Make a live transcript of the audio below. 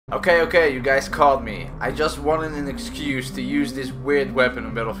Okay, you guys caught me. I just wanted an excuse to use this weird weapon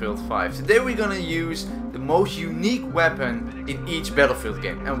in Battlefield 5. Today we're gonna use the most unique weapon in each Battlefield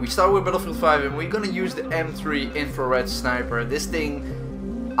game. And we start with Battlefield 5 and we're gonna use the M3 infrared sniper. This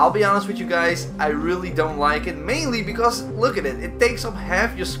thing, I'll be honest with you guys, I really don't like it. Mainly because, look at it, it takes up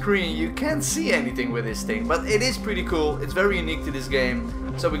half your screen. You can't see anything with this thing. But it is pretty cool, it's very unique to this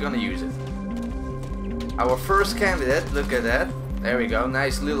game. So we're gonna use it. Our first candidate, look at that. There we go,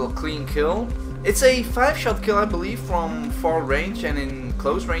 nice little clean kill. It's a 5-shot kill I believe from far range, and in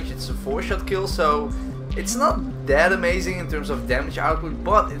close range it's a 4-shot kill, so it's not that amazing in terms of damage output,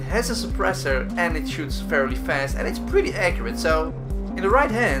 but it has a suppressor and it shoots fairly fast and it's pretty accurate, so in the right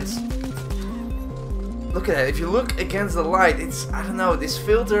hands, look at that, if you look against the light, it's, I don't know, this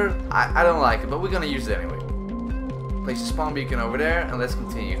filter, I don't like it, but we're gonna use it anyway. Place the spawn beacon over there and let's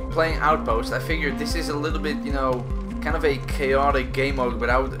continue. Playing Outpost, I figured this is a little bit, you know, kind of a chaotic game mode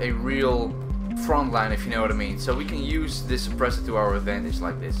without a real front line, if you know what I mean. So we can use this suppressor to our advantage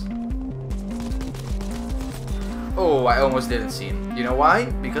like this. Oh, I almost didn't see him. You know why?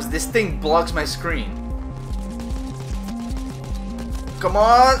 Because this thing blocks my screen. Come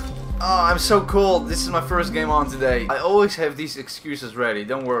on! Oh, I'm so cold. This is my first game on today. I always have these excuses ready.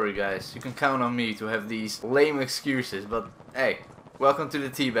 Don't worry, guys. You can count on me to have these lame excuses. But hey, welcome to the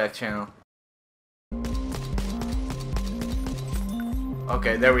TBAG channel.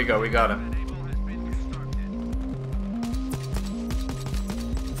 Okay, there we go, we got him.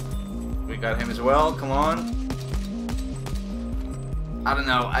 We got him as well, come on. I don't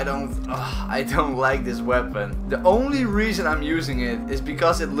know, I don't like this weapon. The only reason I'm using it is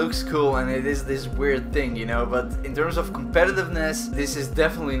because it looks cool and it is this weird thing, you know, but in terms of competitiveness, this is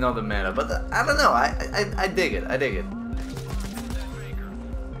definitely not a meta. But I don't know, I dig it, I dig it.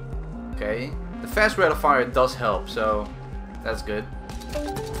 Okay, the fast rate of fire does help, so that's good.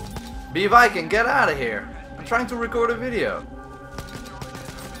 Be Viking, get out of here! I'm trying to record a video.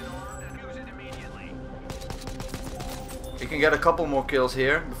 We can get a couple more kills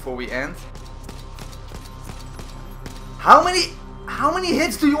here before we end. How many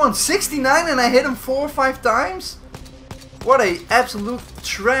hits do you want? 69 and I hit him 4 or 5 times? What a absolute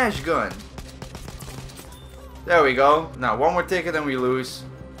trash gun. There we go. Now one more ticket and we lose.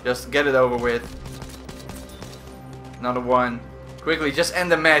 Just get it over with. Another one. Quickly, just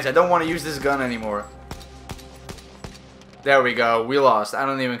end the match. I don't want to use this gun anymore. There we go, we lost. I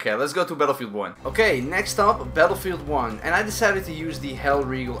don't even care. Let's go to Battlefield 1. Okay, next up, Battlefield 1. And I decided to use the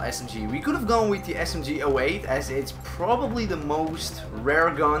Hellriegel SMG. We could have gone with the SMG-08 as it's probably the most rare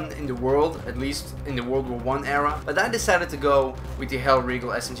gun in the world, at least in the World War I era. But I decided to go with the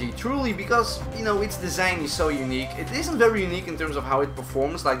Hellriegel SMG truly because, you know, its design is so unique. It isn't very unique in terms of how it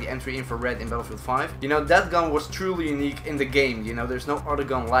performs like the M3 infrared in Battlefield 5. You know, that gun was truly unique in the game. You know, there's no other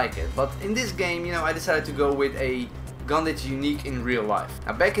gun like it. But in this game, you know, I decided to go with a gun that's unique in real life.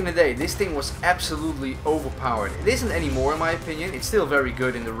 Now back in the day, this thing was absolutely overpowered. It isn't anymore in my opinion. It's still very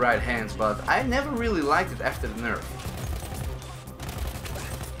good in the right hands, but I never really liked it after the nerf.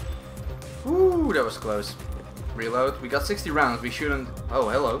 Ooh, that was close. Reload. We got 60 rounds. We shouldn't... Oh,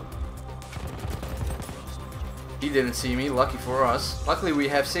 hello. He didn't see me, lucky for us. Luckily we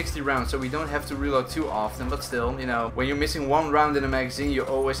have 60 rounds, so we don't have to reload too often, but still, you know, when you're missing one round in a magazine, you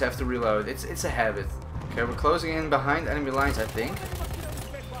always have to reload. It's a habit. Okay, we're closing in behind enemy lines, I think.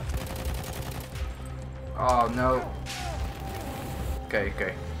 Oh, no.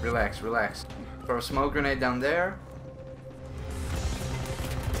 Okay, relax, relax. Throw a smoke grenade down there.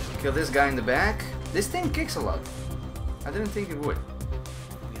 Kill this guy in the back. This thing kicks a lot. I didn't think it would.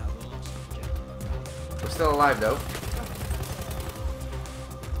 We're still alive though.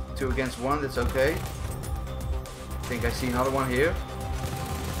 2 against 1, that's okay. I think I see another one here.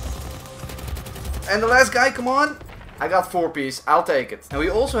 And the last guy, come on! I got 4-piece, I'll take it. And we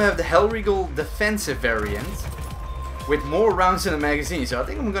also have the Hellriegel defensive variant with more rounds in the magazine, so I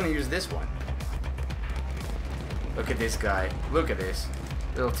think I'm gonna use this one. Look at this guy, look at this.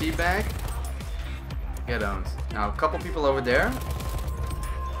 Little TBAG. Get owned. Now a couple people over there.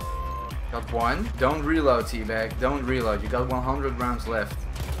 Got one. Don't reload, TBAG, don't reload, you got 100 rounds left.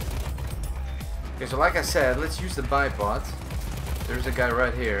 Okay, so like I said, let's use the bipod. There's a guy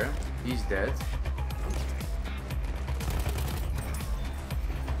right here, he's dead.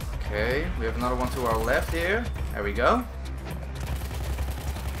 Okay, we have another one to our left here. There we go.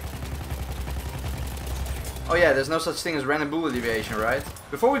 Oh yeah, there's no such thing as random bullet deviation, right?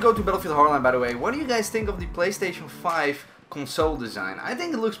 Before we go to Battlefield Hardline, by the way, what do you guys think of the PlayStation 5 console design? I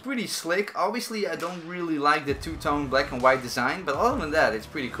think it looks pretty slick. Obviously, I don't really like the two-tone black and white design, but other than that, it's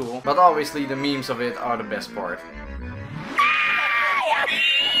pretty cool. But obviously, the memes of it are the best part.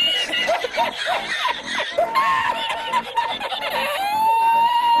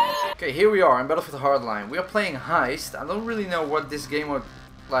 Okay, here we are in Battlefield Hardline. We are playing Heist. I don't really know what this game would,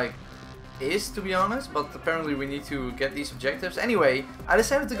 like, is, to be honest, but apparently we need to get these objectives. Anyway, I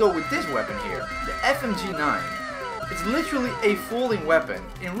decided to go with this weapon here, the FMG9. It's literally a folding weapon.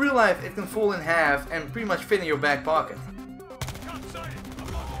 In real life, it can fold in half and pretty much fit in your back pocket.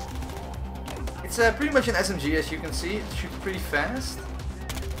 It's pretty much an SMG, as you can see. It shoots pretty fast.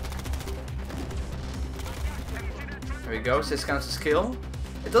 There we go, so this counts as skill.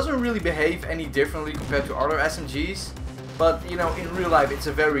 It doesn't really behave any differently compared to other SMGs. But, you know, in real life, it's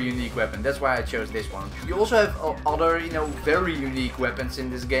a very unique weapon. That's why I chose this one. You also have other, you know, very unique weapons in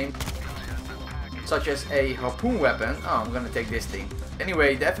this game. Such as a harpoon weapon. Oh, I'm gonna take this thing.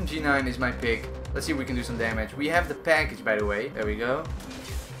 Anyway, the FMG9 is my pick. Let's see if we can do some damage. We have the package, by the way. There we go.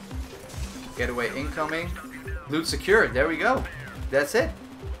 Getaway incoming. Loot secured. There we go. That's it.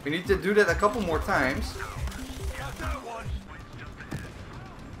 We need to do that a couple more times.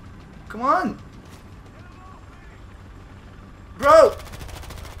 Come on. Bro!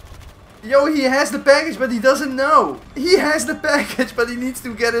 Yo, he has the package, but he doesn't know. He has the package, but he needs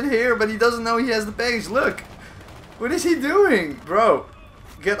to get it here, but he doesn't know he has the package. Look. What is he doing? Bro,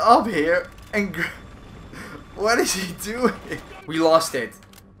 get up here and... What is he doing? We lost it.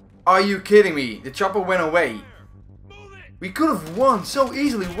 Are you kidding me? The chopper went away. We could have won so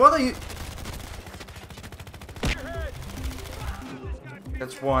easily. What are you...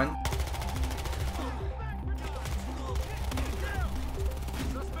 That's one.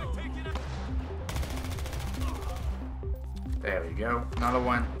 There we go. Another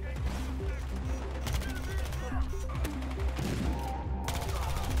one.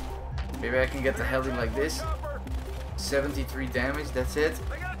 Maybe I can get the heli like this. 73 damage, that's it.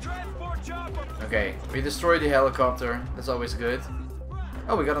 Okay, we destroyed the helicopter. That's always good.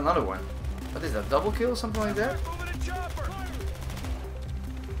 Oh, we got another one. What is that? Double kill? Something like that?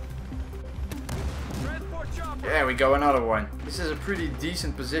 There we go, another one. This is a pretty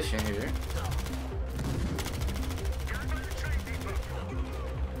decent position here.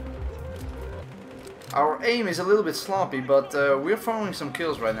 Our aim is a little bit sloppy, but we're throwing some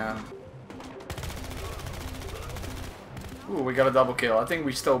kills right now. Ooh, we got a double kill. I think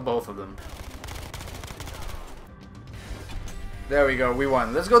we stole both of them. There we go, we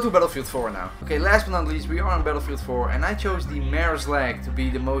won. Let's go to Battlefield 4 now. Okay, last but not least, we are on Battlefield 4, and I chose the Mare's Leg to be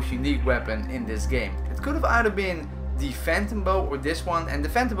the most unique weapon in this game. It could have either been the Phantom Bow or this one, and the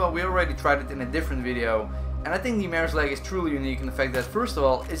Phantom Bow, we already tried it in a different video. And I think the Mare's Leg is truly unique in the fact that, first of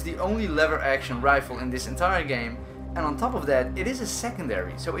all, it's the only lever action rifle in this entire game. And on top of that, it is a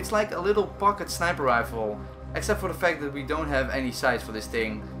secondary. So it's like a little pocket sniper rifle, except for the fact that we don't have any sights for this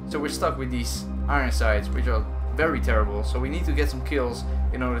thing. So we're stuck with these iron sights, which are very terrible. So we need to get some kills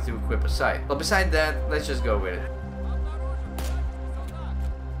in order to equip a sight. But beside that, let's just go with it.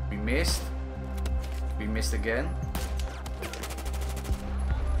 We missed. We missed again.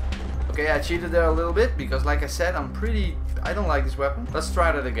 Okay, I cheated there a little bit because, like I said, I don't like this weapon. Let's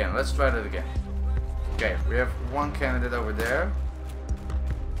try that again. Let's try that again. Okay, we have one candidate over there.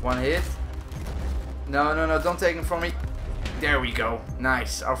 One hit. No, no, no, don't take him from me. There we go.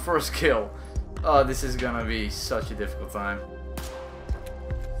 Nice. Our first kill. Oh, this is gonna be such a difficult time.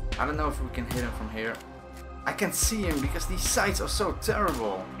 I don't know if we can hit him from here. I can't see him because these sights are so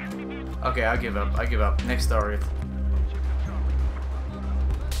terrible. Okay, I give up. I give up. Next target.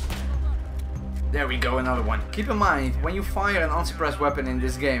 There we go, another one. Keep in mind, when you fire an unsuppressed weapon in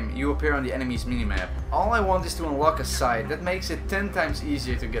this game, you appear on the enemy's minimap. All I want is to unlock a sight. That makes it 10 times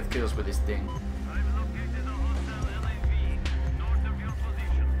easier to get kills with this thing.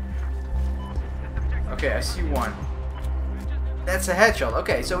 Okay, I see one. That's a headshot.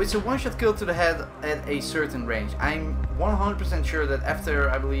 Okay, so it's a one-shot kill to the head at a certain range. I'm 100% sure that after,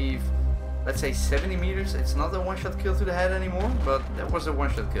 I believe, let's say 70 meters, it's not a one-shot kill to the head anymore, but that was a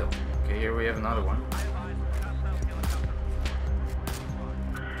one-shot kill. Okay, here we have another one.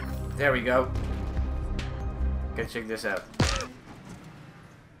 There we go. Okay, check this out.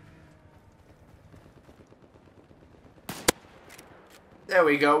 There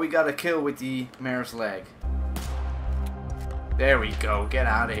we go, we got a kill with the Mare's Leg. There we go, get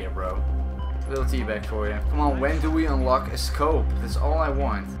out of here, bro. Little teabag for you. Come on, when do we unlock a scope? That's all I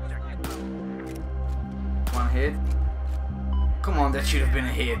want. One hit. Come on, that should have been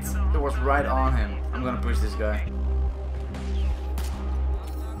a hit. It was right on him. I'm gonna push this guy.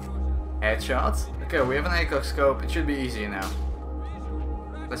 Headshot. Okay, we have an ACOG scope. It should be easier now.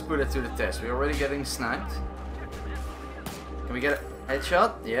 Let's put it to the test. We're already getting sniped. Can we get a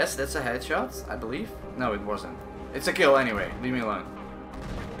headshot? Yes, that's a headshot, I believe. No, it wasn't. It's a kill anyway. Leave me alone.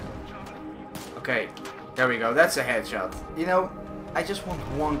 Okay, there we go. That's a headshot. You know, I just want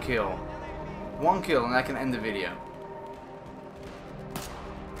one kill. One kill and I can end the video.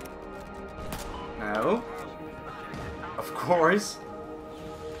 No. Of course.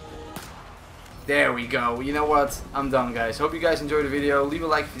 There we go. You know what? I'm done, guys. Hope you guys enjoyed the video. Leave a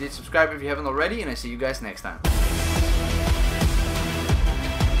like if you did, subscribe if you haven't already, and I see you guys next time.